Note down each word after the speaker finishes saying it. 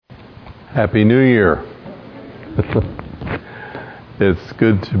Happy New Year. It's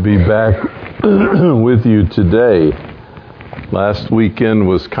good to be back with you today. Last weekend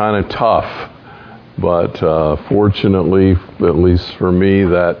was kind of tough, but fortunately, at least for me,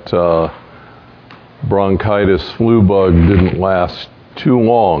 that bronchitis flu bug didn't last too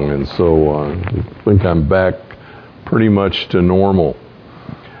long, and so I think I'm back pretty much to normal.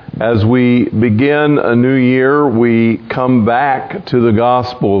 As we begin a new year, we come back to the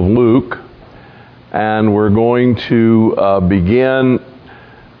Gospel of Luke, and we're going to begin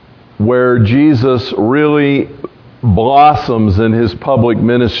where Jesus really blossoms in his public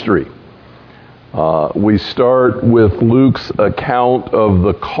ministry. We start with Luke's account of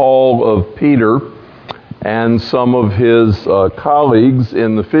the call of Peter and some of his colleagues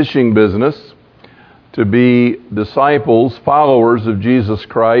in the fishing business to be disciples, followers of Jesus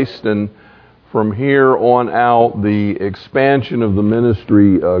Christ, and from here on out, the expansion of the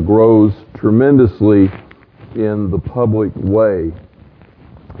ministry grows tremendously in the public way.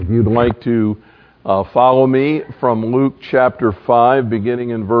 If you'd like to follow me from Luke chapter 5, beginning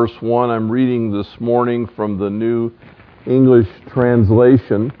in verse 1, I'm reading this morning from the New English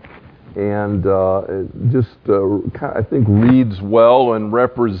Translation, and I think reads well and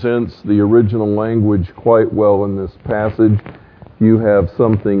represents the original language quite well in this passage. If you have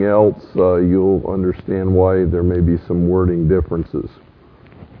something else, you'll understand why there may be some wording differences.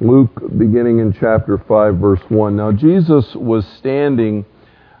 Luke, beginning in chapter 5, verse 1. Now Jesus was standing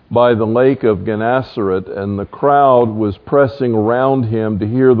by the lake of Gennesaret, and the crowd was pressing around him to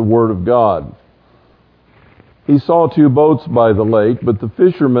hear the word of God. He saw two boats by the lake, but the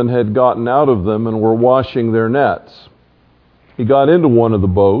fishermen had gotten out of them and were washing their nets. He got into one of the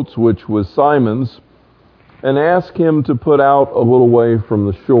boats, which was Simon's, and asked him to put out a little way from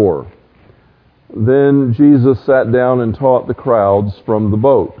the shore. Then Jesus sat down and taught the crowds from the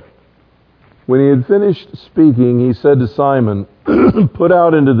boat. When he had finished speaking, he said to Simon, "Put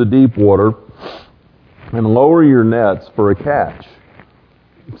out into the deep water and lower your nets for a catch."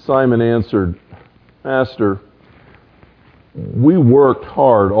 Simon answered, "Master, we worked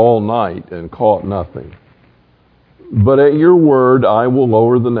hard all night and caught nothing. But at your word, I will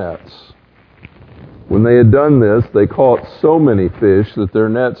lower the nets." When they had done this, they caught so many fish that their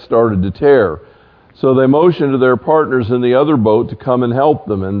nets started to tear. So they motioned to their partners in the other boat to come and help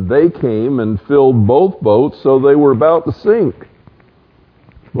them, and they came and filled both boats so they were about to sink.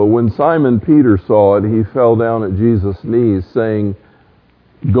 But when Simon Peter saw it, he fell down at Jesus' knees, saying,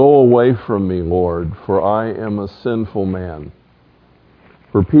 "Go away from me, Lord, for I am a sinful man."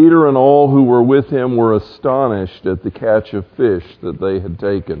 For Peter and all who were with him were astonished at the catch of fish that they had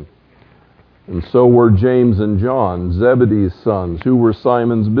taken. And so were James and John, Zebedee's sons, who were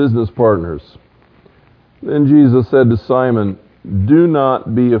Simon's business partners. Then Jesus said to Simon, "Do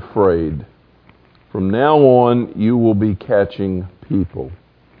not be afraid. From now on you will be catching people."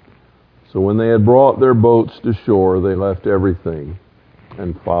 So when they had brought their boats to shore, they left everything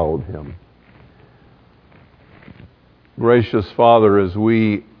and followed him. Gracious Father, as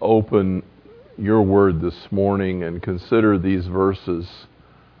we open your word this morning and consider these verses,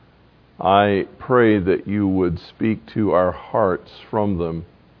 I pray that you would speak to our hearts from them.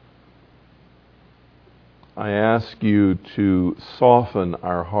 I ask you to soften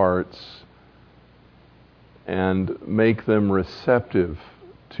our hearts and make them receptive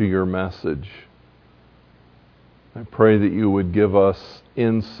to your message. I pray that you would give us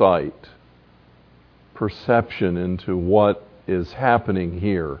insight, perception into what is happening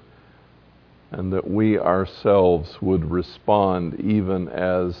here, and that we ourselves would respond even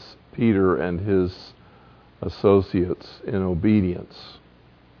as Peter and his associates in obedience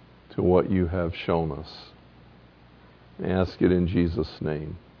to what you have shown us. I ask it in Jesus'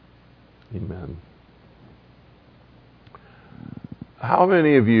 name. Amen. How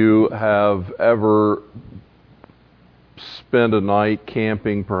many of you have ever spent a night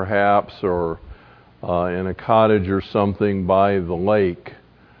camping perhaps, or in a cottage or something by the lake,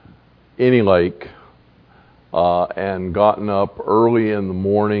 any lake, and gotten up early in the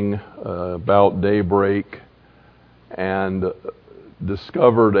morning, about daybreak, and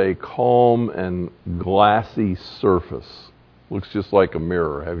discovered a calm and glassy surface? Looks just like a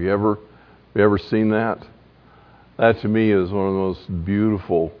mirror. Have you ever seen that? That to me is one of the most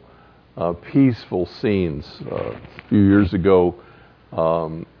beautiful, peaceful scenes. A few years ago,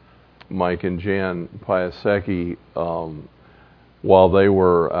 Mike and Jan Piasecki, while they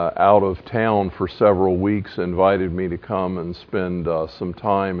were out of town for several weeks, invited me to come and spend some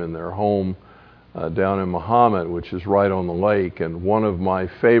time in their home down in Mahomet, which is right on the lake. And one of my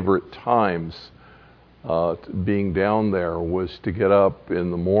favorite times being down there was to get up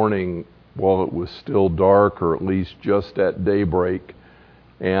in the morning while it was still dark, or at least just at daybreak,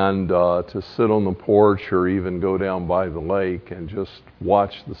 and to sit on the porch or even go down by the lake and just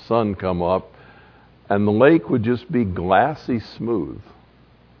watch the sun come up, and the lake would just be glassy smooth,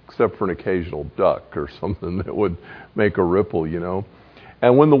 except for an occasional duck or something that would make a ripple, you know.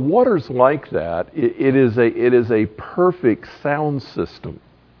 And when the water's like that, it is a perfect sound system.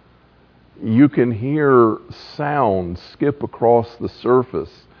 You can hear sound skip across the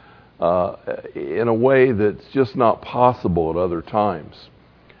surface in a way that's just not possible at other times.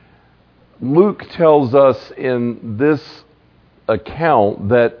 Luke tells us in this account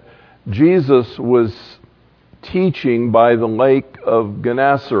that Jesus was teaching by the lake of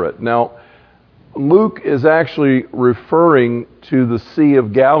Gennesaret. Now, Luke is actually referring to the Sea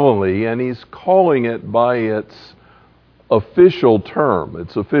of Galilee, and he's calling it by its official term,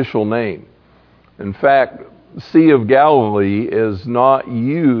 its official name. In fact, Sea of Galilee is not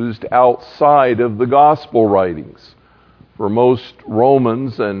used outside of the gospel writings. For most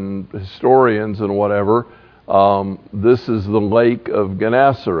Romans and historians and whatever, this is the Lake of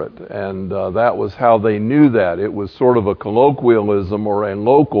Gennesaret, and that was how they knew that. It was sort of a colloquialism or a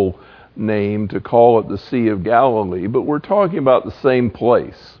local name to call it the Sea of Galilee, but we're talking about the same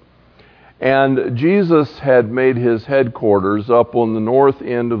place. And Jesus had made his headquarters up on the north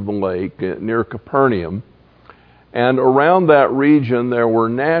end of the lake near Capernaum. And around that region there were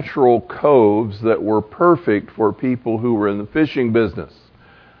natural coves that were perfect for people who were in the fishing business,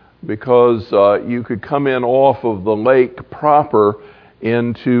 because you could come in off of the lake proper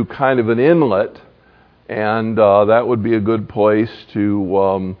into kind of an inlet, and that would be a good place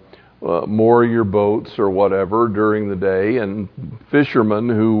to moor your boats or whatever during the day. And fishermen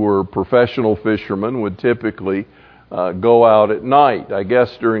who were professional fishermen would typically go out at night. I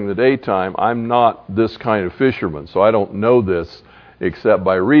guess during the daytime, I'm not this kind of fisherman, so I don't know this except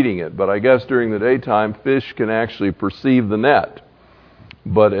by reading it. But I guess during the daytime, fish can actually perceive the net.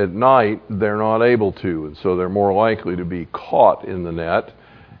 But at night, they're not able to, and so they're more likely to be caught in the net.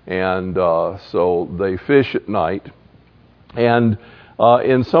 And so they fish at night. And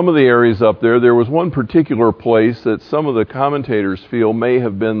in some of the areas up there, there was one particular place that some of the commentators feel may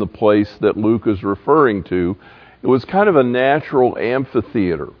have been the place that Luke is referring to. It was kind of a natural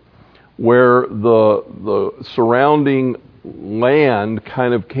amphitheater where the surrounding land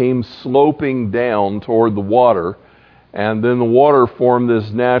kind of came sloping down toward the water, and then the water formed this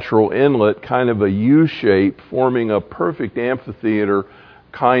natural inlet, kind of a U shape, forming a perfect amphitheater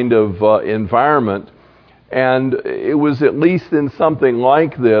kind of environment. And it was at least in something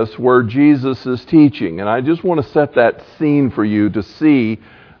like this where Jesus is teaching. And I just want to set that scene for you to see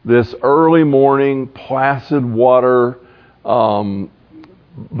this early morning, placid water,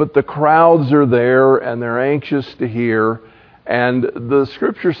 but the crowds are there and they're anxious to hear. And the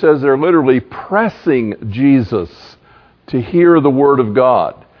scripture says they're literally pressing Jesus to hear the word of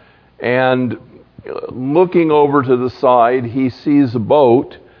God. And looking over to the side, he sees a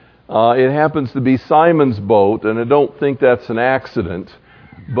boat. It happens to be Simon's boat, and I don't think that's an accident.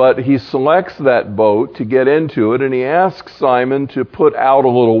 But he selects that boat to get into it, and he asks Simon to put out a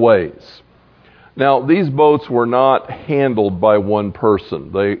little ways. Now, these boats were not handled by one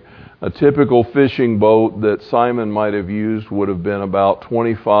person. A typical fishing boat that Simon might have used would have been about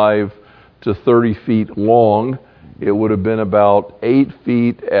 25 to 30 feet long. It would have been about 8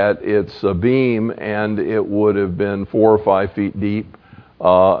 feet at its beam, and it would have been 4 or 5 feet deep.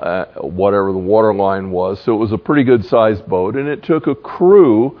 Whatever the water line was. So it was a pretty good sized boat, and it took a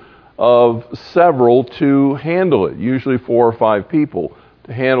crew of several to handle it, usually 4 or 5 people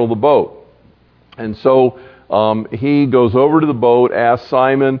to handle the boat. And so he goes over to the boat, asks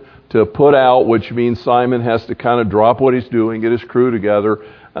Simon to put out, which means Simon has to kind of drop what he's doing, get his crew together,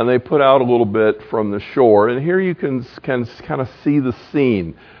 and they put out a little bit from the shore. And here you can kind of see the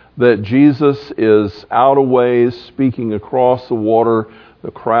scene that Jesus is out a ways, speaking across the water. The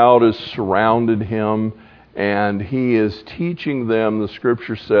crowd has surrounded him, and he is teaching them, the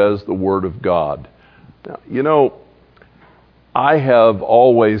scripture says, the word of God. Now, you know, I have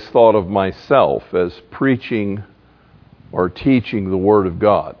always thought of myself as preaching or teaching the word of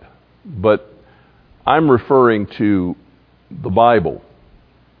God, but I'm referring to the Bible,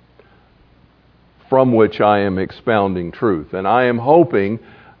 from which I am expounding truth. And I am hoping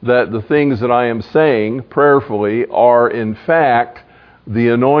that the things that I am saying prayerfully are in fact the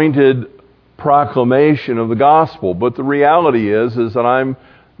anointed proclamation of the gospel. But the reality is that I'm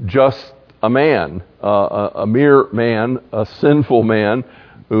just a man, a mere man, a sinful man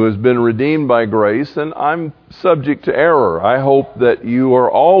who has been redeemed by grace, and I'm subject to error. I hope that you are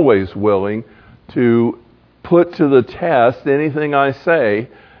always willing to put to the test anything I say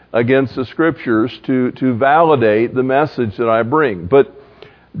against the Scriptures to validate the message that I bring. But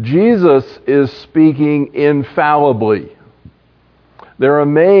Jesus is speaking infallibly. They're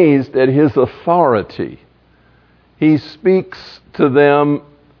amazed at his authority. He speaks to them,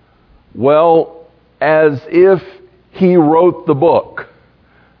 well, as if he wrote the book,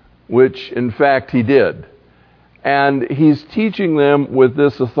 which in fact he did. And he's teaching them with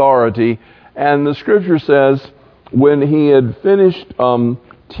this authority. And the Scripture says, when he had finished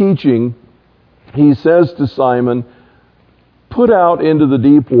teaching, he says to Simon, "Put out into the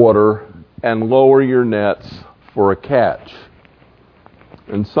deep water and lower your nets for a catch."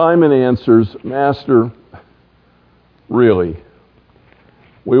 And Simon answers, "Master, really,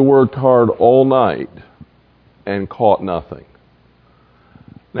 we worked hard all night and caught nothing."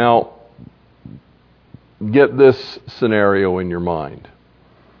 Now, get this scenario in your mind.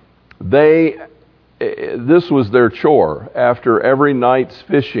 This was their chore. After every night's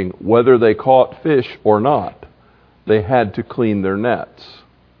fishing, whether they caught fish or not, they had to clean their nets.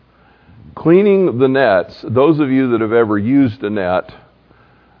 Cleaning the nets, those of you that have ever used a net,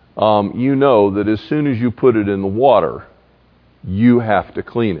 you know that as soon as you put it in the water, you have to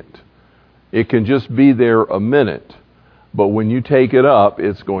clean it. It can just be there a minute, but when you take it up,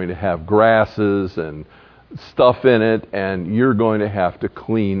 it's going to have grasses and stuff in it, and you're going to have to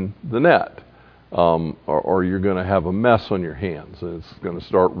clean the net. Or you're going to have a mess on your hands, and it's going to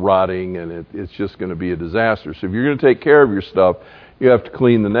start rotting, and it's just going to be a disaster. So if you're going to take care of your stuff, you have to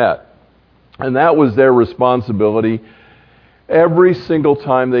clean the net. And that was their responsibility. Every single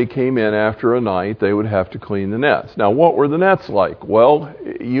time they came in after a night, they would have to clean the nets. Now, what were the nets like? Well,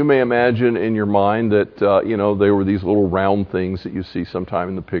 you may imagine in your mind that, they were these little round things that you see sometime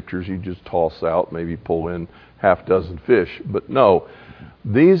in the pictures. You just toss out, maybe pull in half dozen fish. But no,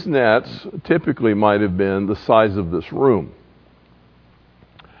 these nets typically might have been the size of this room.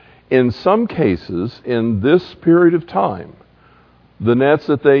 In some cases, in this period of time, the nets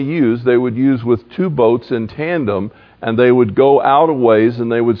that they would use with two boats in tandem, and they would go out a ways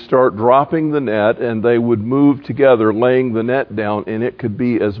and they would start dropping the net, and they would move together, laying the net down, and it could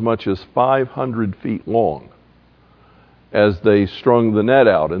be as much as 500 feet long as they strung the net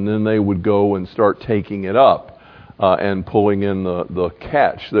out. And then they would go and start taking it up and pulling in the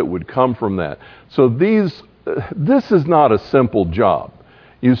catch that would come from that. So this is not a simple job.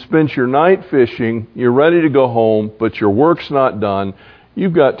 You spent your night fishing, you're ready to go home, but your work's not done.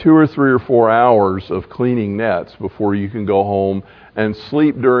 You've got 2 or 3 or 4 hours of cleaning nets before you can go home and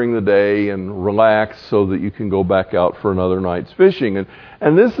sleep during the day and relax so that you can go back out for another night's fishing.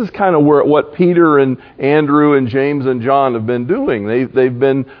 And this is kind of what Peter and Andrew and James and John have been doing. They've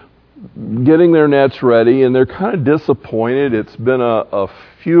been getting their nets ready, and they're kind of disappointed. It's been a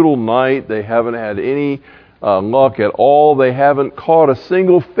futile night. They haven't had any luck at all. They haven't caught a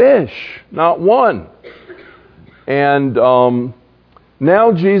single fish, not one. And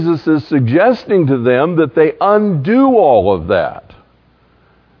now Jesus is suggesting to them that they undo all of that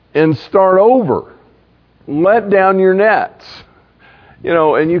and start over. Let down your nets.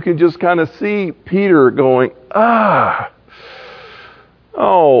 And you can just kind of see Peter going, "Oh,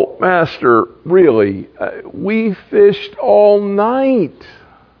 Master, really, we fished all night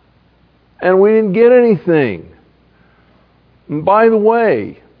and we didn't get anything. And by the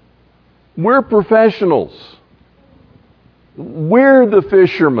way, we're professionals. We're the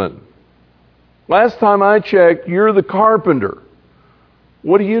fishermen. Last time I checked, you're the carpenter.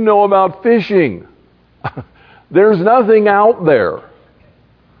 What do you know about fishing? There's nothing out there.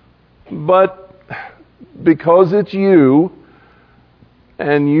 But because it's you,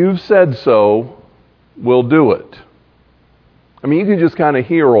 and you've said so, we'll do it." I mean, you can just kind of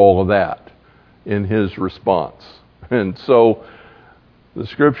hear all of that in his response. And so the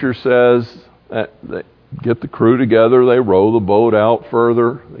Scripture says that they get the crew together, they row the boat out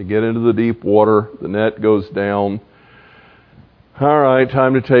further, they get into the deep water, the net goes down. All right,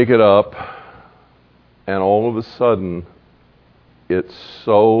 time to take it up. And all of a sudden, it's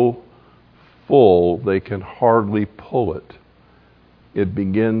so full they can hardly pull it. It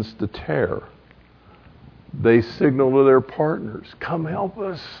begins to tear. They signal to their partners, "Come help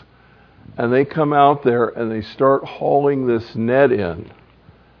us." And they come out there and they start hauling this net in.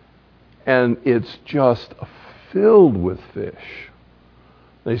 And it's just filled with fish.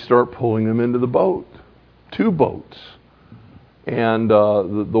 They start pulling them into the boat, 2 boats. And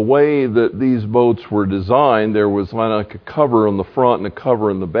the way that these boats were designed, there was like a cover on the front and a cover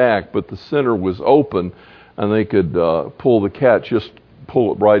in the back, but the center was open, and they could pull the catch, just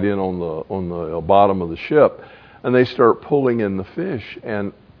pull it right in on the bottom of the ship. And they start pulling in the fish,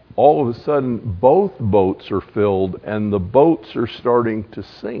 and all of a sudden both boats are filled and the boats are starting to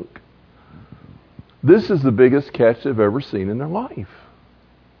sink. This is the biggest catch they've ever seen in their life.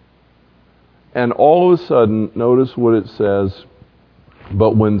 And all of a sudden, notice what it says,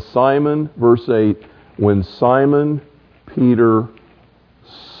 but when Simon, verse 8, when Simon Peter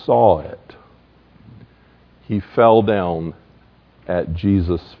saw it, he fell down at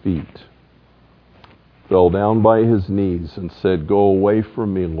Jesus' feet, fell down by his knees and said, "Go away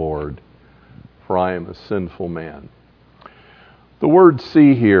from me, Lord, for I am a sinful man." The word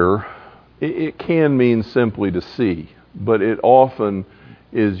see here, it can mean simply to see, but it often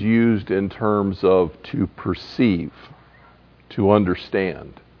is used in terms of to perceive, to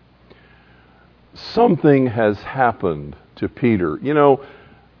understand. Something has happened to Peter. You know,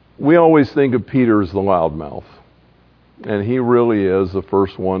 we always think of Peter as the loudmouth, and he really is the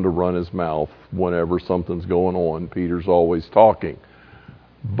first one to run his mouth whenever something's going on. Peter's always talking.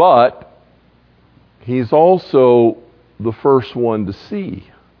 But he's also the first one to see,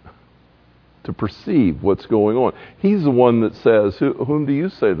 to perceive what's going on. He's the one that says, "Whom do you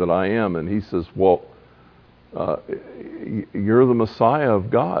say that I am?" And he says, "Well, you're the Messiah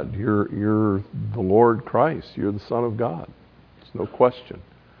of God. You're the Lord Christ. You're the Son of God." There's no question.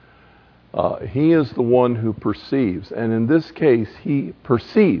 He is the one who perceives. And in this case, he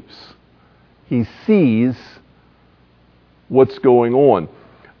perceives. He sees what's going on.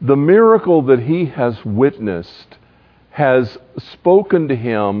 The miracle that he has witnessed has spoken to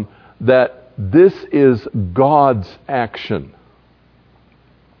him that this is God's action.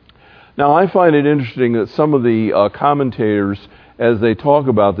 Now, I find it interesting that some of the commentators, as they talk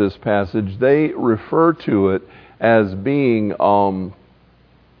about this passage, they refer to it as being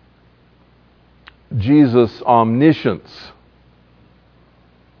Jesus' omniscience.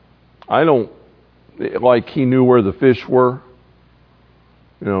 I don't, like he knew where the fish were.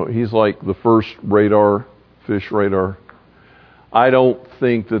 You know, he's like the first fish radar. I don't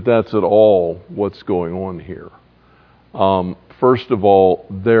think that that's at all what's going on here. First of all,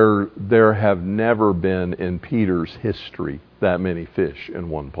 there have never been in Peter's history that many fish in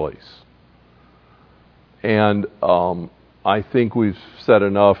one place. And I think we've said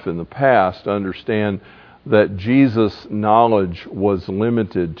enough in the past to understand that Jesus' knowledge was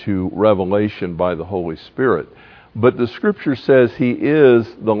limited to revelation by the Holy Spirit. But the Scripture says he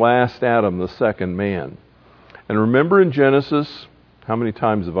is the last Adam, the second man. And remember in Genesis, how many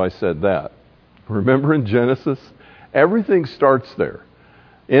times have I said that? Remember in Genesis? Everything starts there.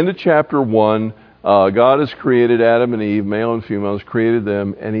 Into chapter 1, God has created Adam and Eve, male and female, has created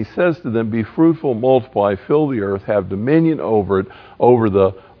them, and he says to them, "Be fruitful, multiply, fill the earth, have dominion over it, over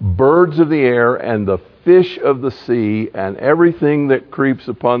the birds of the air and the fish of the sea and everything that creeps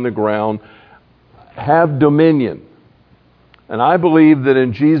upon the ground. Have dominion." And I believe that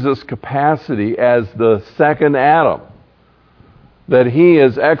in Jesus' capacity as the second Adam, that he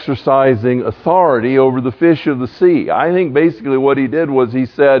is exercising authority over the fish of the sea. I think basically what he did was he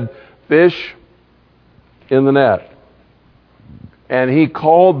said, "Fish in the net." And he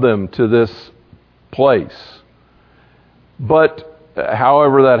called them to this place. But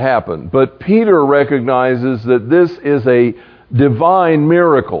however that happened. But Peter recognizes that this is a divine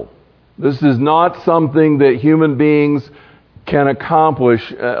miracle. This is not something that human beings can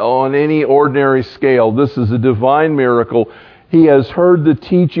accomplish on any ordinary scale. This is a divine miracle. He has heard the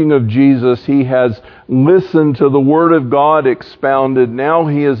teaching of Jesus. He has listened to the Word of God expounded. Now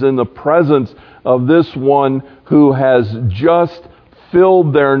he is in the presence of this one who has just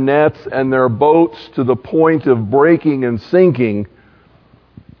filled their nets and their boats to the point of breaking and sinking.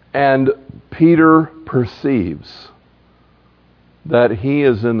 And Peter perceives that he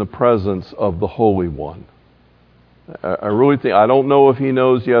is in the presence of the Holy One. I really think, I don't know if he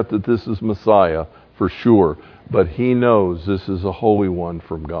knows yet that this is Messiah for sure, but he knows this is a Holy One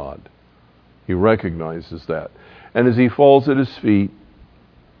from God. He recognizes that. And as he falls at his feet,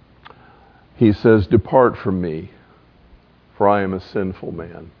 he says, "Depart from me, for I am a sinful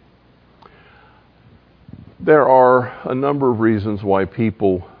man." There are a number of reasons why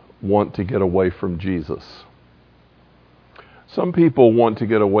people want to get away from Jesus. Some people want to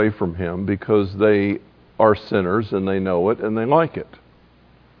get away from him because they are sinners and they know it and they like it.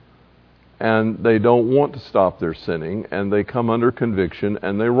 And they don't want to stop their sinning, and they come under conviction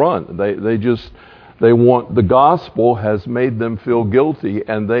and they run. They want, the gospel has made them feel guilty,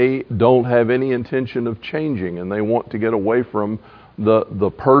 and they don't have any intention of changing, and they want to get away from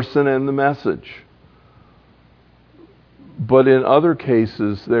the person and the message. But in other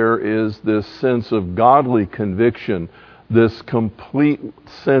cases, there is this sense of godly conviction, this complete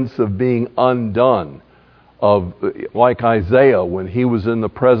sense of being undone, like Isaiah, when he was in the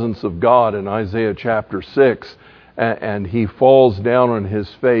presence of God in Isaiah chapter 6, and he falls down on his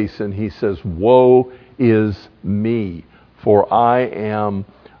face and he says, "Woe is me, for I am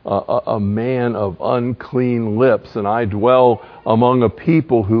a man of unclean lips, and I dwell among a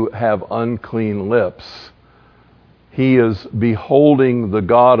people who have unclean lips." He is beholding the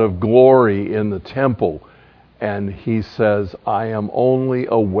God of glory in the temple, and he says, "I am only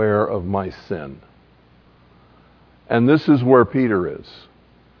aware of my sin." And this is where Peter is.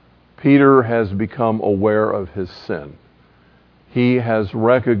 Peter has become aware of his sin. He has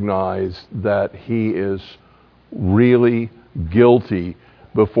recognized that he is really guilty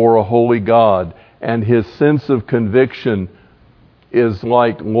before a holy God, and his sense of conviction is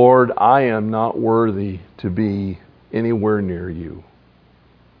like, "Lord, I am not worthy to be anywhere near you.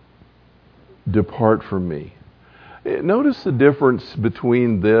 Depart from me." Notice the difference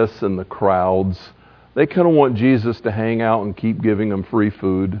between this and the crowds. They kind of want Jesus to hang out and keep giving them free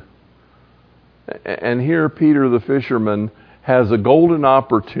food. And here Peter the fisherman has a golden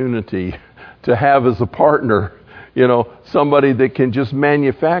opportunity to have as a partner, somebody that can just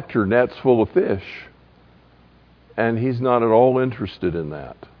manufacture nets full of fish. And he's not at all interested in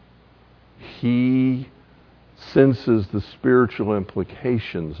that. He senses the spiritual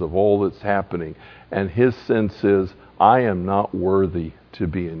implications of all that's happening. And his sense is, "I am not worthy to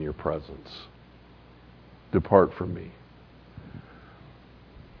be in your presence. Depart from me."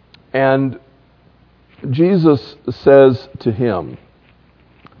 And Jesus says to him,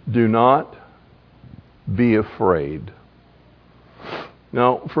 "Do not be afraid."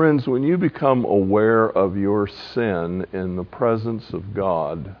 Now, friends, when you become aware of your sin in the presence of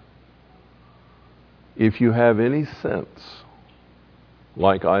God, if you have any sense,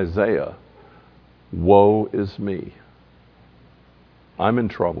 like Isaiah, "Woe is me. I'm in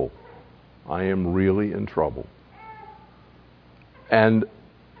trouble. I am really in trouble." And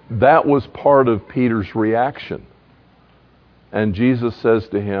that was part of Peter's reaction. And Jesus says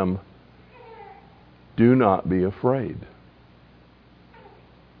to him, "Do not be afraid.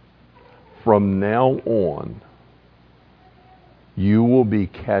 From now on, you will be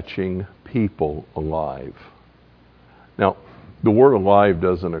catching people alive." Now, the word "alive"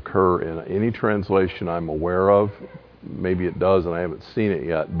 doesn't occur in any translation I'm aware of. Maybe it does and I haven't seen it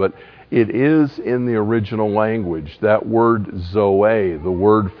yet. But it is in the original language. That word zoe, the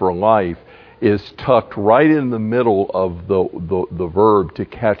word for life, is tucked right in the middle of the verb to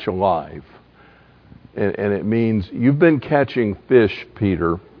catch alive. And it means you've been catching fish,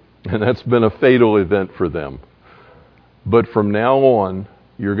 Peter, and that's been a fatal event for them. But from now on,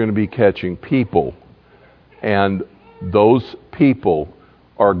 you're going to be catching people. And those people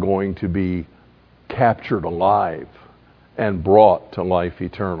are going to be captured alive and brought to life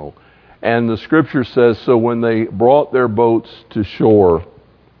eternal. And the scripture says, so when they brought their boats to shore,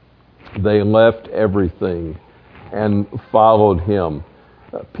 they left everything and followed him.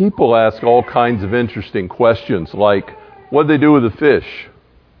 People ask all kinds of interesting questions like, what'd they do with the fish?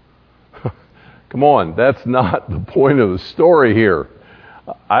 Come on, that's not the point of the story here.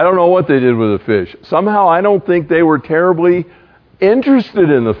 I don't know what they did with the fish. Somehow I don't think they were terribly interested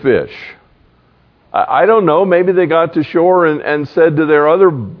in the fish. I don't know, maybe they got to shore and said to their other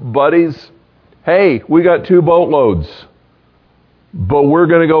buddies, hey, we got 2 boatloads, but we're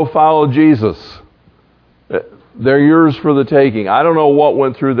going to go follow Jesus. They're yours for the taking. I don't know what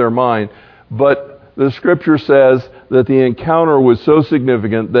went through their mind, but the scripture says that the encounter was so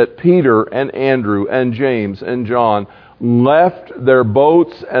significant that Peter and Andrew and James and John left their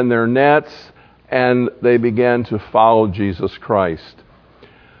boats and their nets and they began to follow Jesus Christ.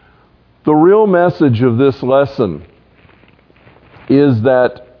 The real message of this lesson is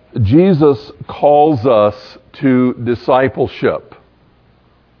that Jesus calls us to discipleship.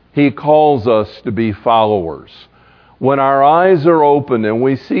 He calls us to be followers. When our eyes are open and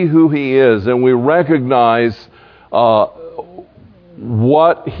we see who He is and we recognize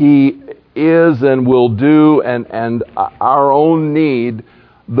what He is and will do and our own need,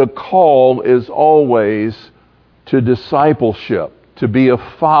 the call is always to discipleship, to be a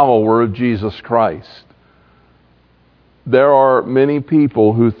follower of Jesus Christ. There are many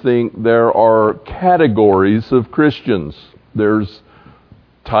people who think there are categories of Christians. There's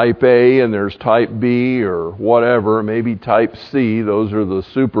type A and there's type B or whatever, maybe type C, those are the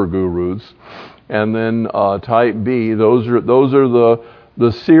super gurus. And then type B, those are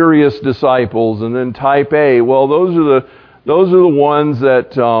the serious disciples. And then type A, well, those are the ones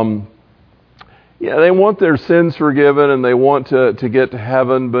that they want their sins forgiven and they want to get to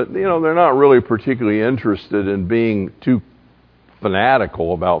heaven, but they're not really particularly interested in being too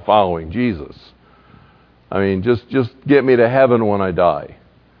fanatical about following Jesus. I mean, just get me to heaven when I die.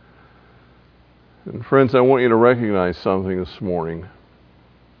 And friends, I want you to recognize something this morning.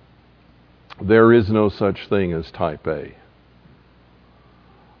 There is no such thing as type A.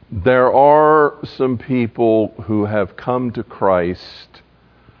 There are some people who have come to Christ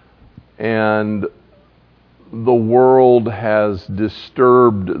and the world has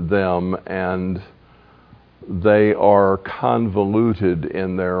disturbed them and they are convoluted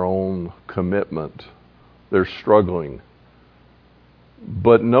in their own commitment. They're struggling.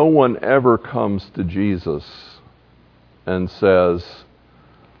 But no one ever comes to Jesus and says,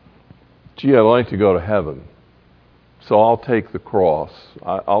 gee, I'd like to go to heaven, so I'll take the cross.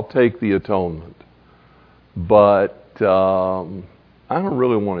 I'll take the atonement. But I don't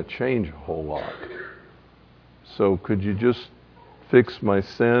really want to change a whole lot. So could you just fix my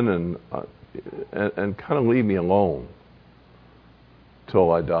sin and kind of leave me alone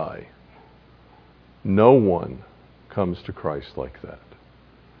till I die? No one comes to Christ like that.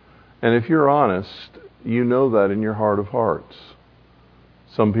 And if you're honest, you know that in your heart of hearts.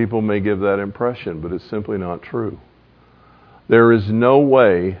 Some people may give that impression, but it's simply not true. There is no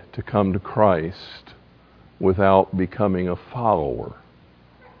way to come to Christ without becoming a follower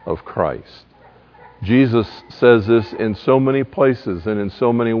of Christ. Jesus says this in so many places and in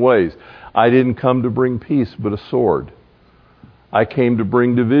so many ways. I didn't come to bring peace, but a sword. I came to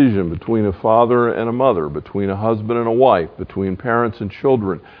bring division between a father and a mother, between a husband and a wife, between parents and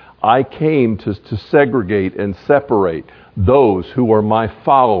children. I came to segregate and separate those who are my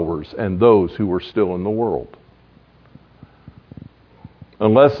followers and those who are still in the world.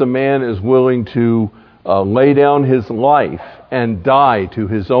 Unless a man is willing to lay down his life and die to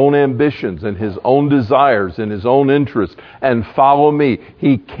his own ambitions and his own desires and his own interests and follow me,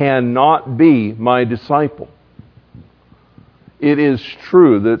 he cannot be my disciple. It is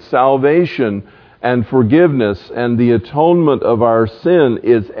true that salvation and forgiveness and the atonement of our sin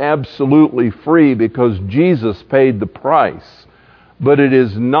is absolutely free because Jesus paid the price. But it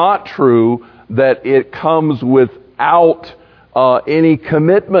is not true that it comes without any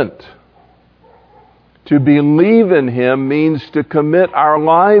commitment. To believe in Him means to commit our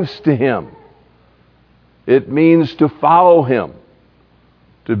lives to Him. It means to follow Him,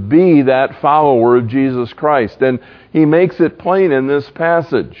 to be that follower of Jesus Christ. And He makes it plain in this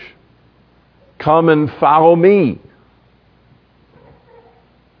passage. Come and follow me.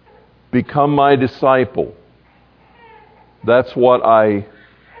 Become my disciple. That's what I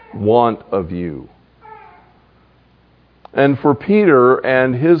want of you. And for Peter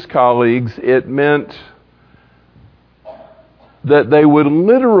and his colleagues, it meant that they would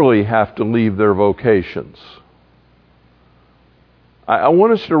literally have to leave their vocations. I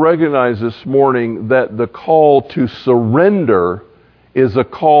want us to recognize this morning that the call to surrender is a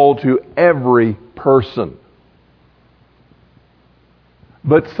call to every person.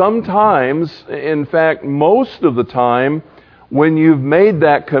 But sometimes, in fact, most of the time, when you've made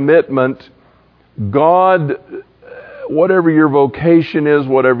that commitment, God, whatever your vocation is,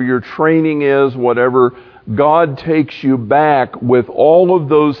 whatever your training is, whatever, God takes you back with all of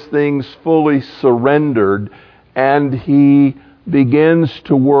those things fully surrendered, and He begins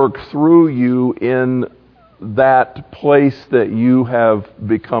to work through you in that place that you have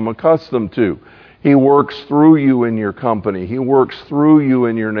become accustomed to. He works through you in your company. He works through you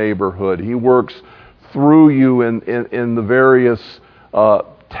in your neighborhood. He works through you in the various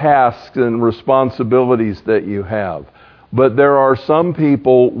tasks and responsibilities that you have. But there are some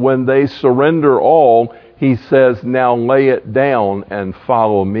people, when they surrender all, He says, now lay it down and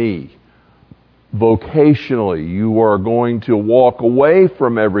follow me. Vocationally, you are going to walk away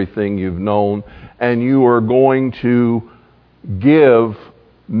from everything you've known, and you are going to give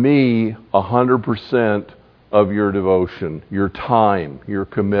me 100% of your devotion, your time, your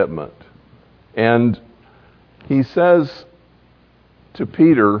commitment. And He says to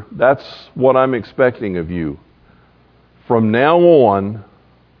Peter, that's what I'm expecting of you. From now on,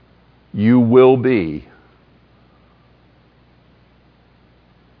 you will be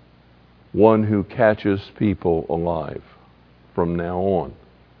one who catches people alive. From now on.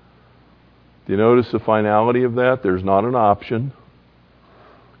 Do you notice the finality of that? There's not an option.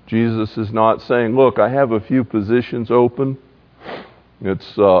 Jesus is not saying, look, I have a few positions open.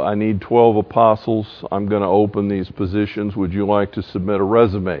 I need 12 apostles. I'm going to open these positions. Would you like to submit a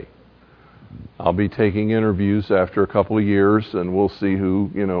resume? I'll be taking interviews after a couple of years, and we'll see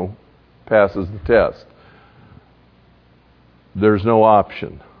who, passes the test. There's no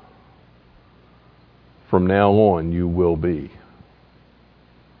option. From now on, you will be.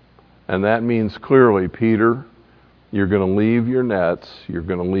 And that means clearly, Peter, you're going to leave your nets, you're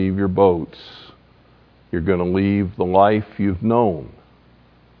going to leave your boats, You're going to leave the life you've known,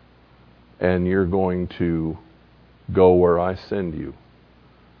 and you're going to go where I send you.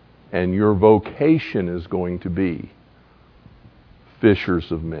 And your vocation is going to be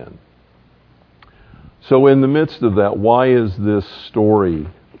fishers of men. So in the midst of that, why is this story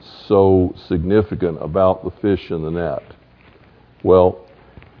so significant about the fish in the net? Well,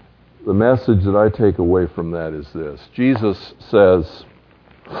 the message that I take away from that is this. Jesus says,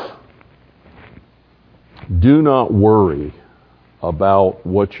 do not worry about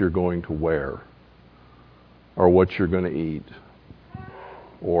what you're going to wear or what you're going to eat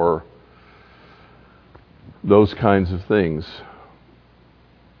or those kinds of things.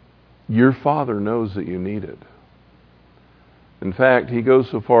 Your Father knows that you need it. In fact, he goes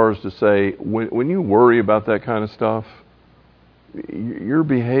so far as to say, when you worry about that kind of stuff, you're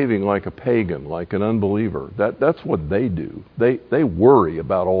behaving like a pagan, like an unbeliever. That's what they do. They worry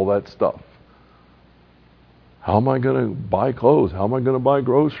about all that stuff. How am I going to buy clothes? How am I going to buy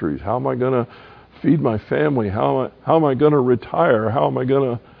groceries? How am I going to feed my family? How am I going to retire? How am I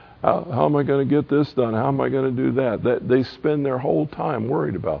going to get this done? How am I going to do that? They spend their whole time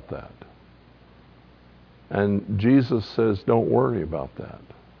worried about that. And Jesus says, don't worry about that.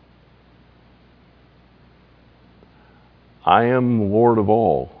 I am Lord of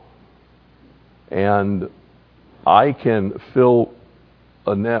all, and I can fill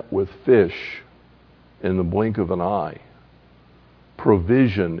a net with fish in the blink of an eye.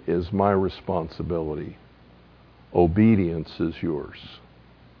 Provision is my responsibility. Obedience is yours.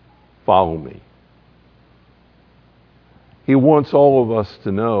 Follow me. He wants all of us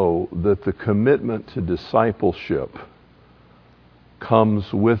to know that the commitment to discipleship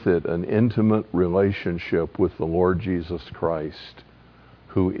comes with it an intimate relationship with the Lord Jesus Christ,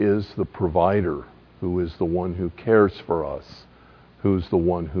 who is the provider, who is the one who cares for us, who's the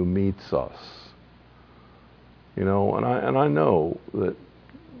one who meets us. You know, and I know that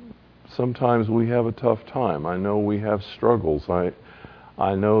sometimes we have a tough time. I know we have struggles.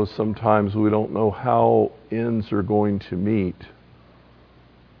 I know sometimes we don't know how ends are going to meet.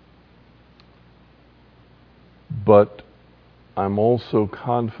 But I'm also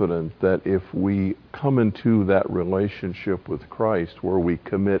confident that if we come into that relationship with Christ where we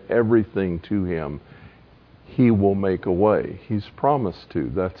commit everything to Him, He will make a way. He's promised to.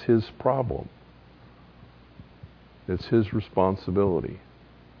 That's His problem. It's His responsibility.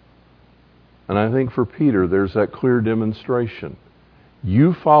 And I think for Peter, there's that clear demonstration.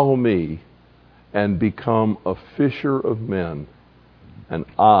 You follow me and become a fisher of men, and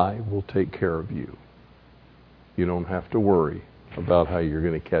I will take care of you. You don't have to worry about how you're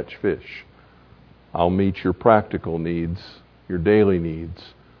going to catch fish. I'll meet your practical needs, your daily needs,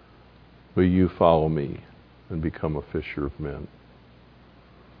 but you follow me and become a fisher of men.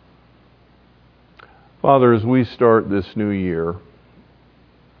 Father, as we start this new year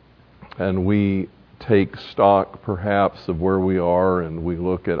and we take stock perhaps of where we are and we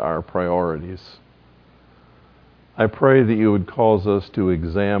look at our priorities, I pray that you would cause us to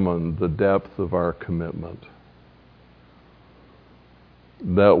examine the depth of our commitment,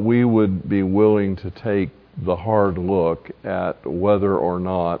 that we would be willing to take the hard look at whether or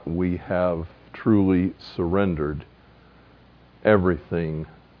not we have truly surrendered everything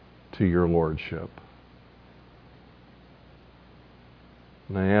to your Lordship.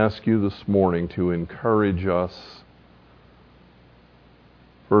 And I ask you this morning to encourage us,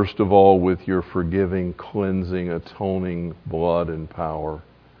 first of all, with your forgiving, cleansing, atoning blood and power,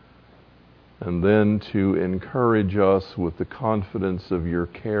 and then to encourage us with the confidence of your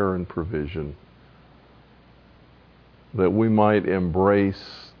care and provision, that we might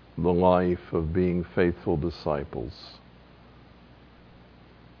embrace the life of being faithful disciples,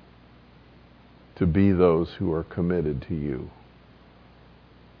 to be those who are committed to you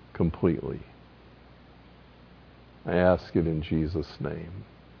completely. I ask it in Jesus' name.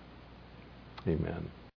 Amen.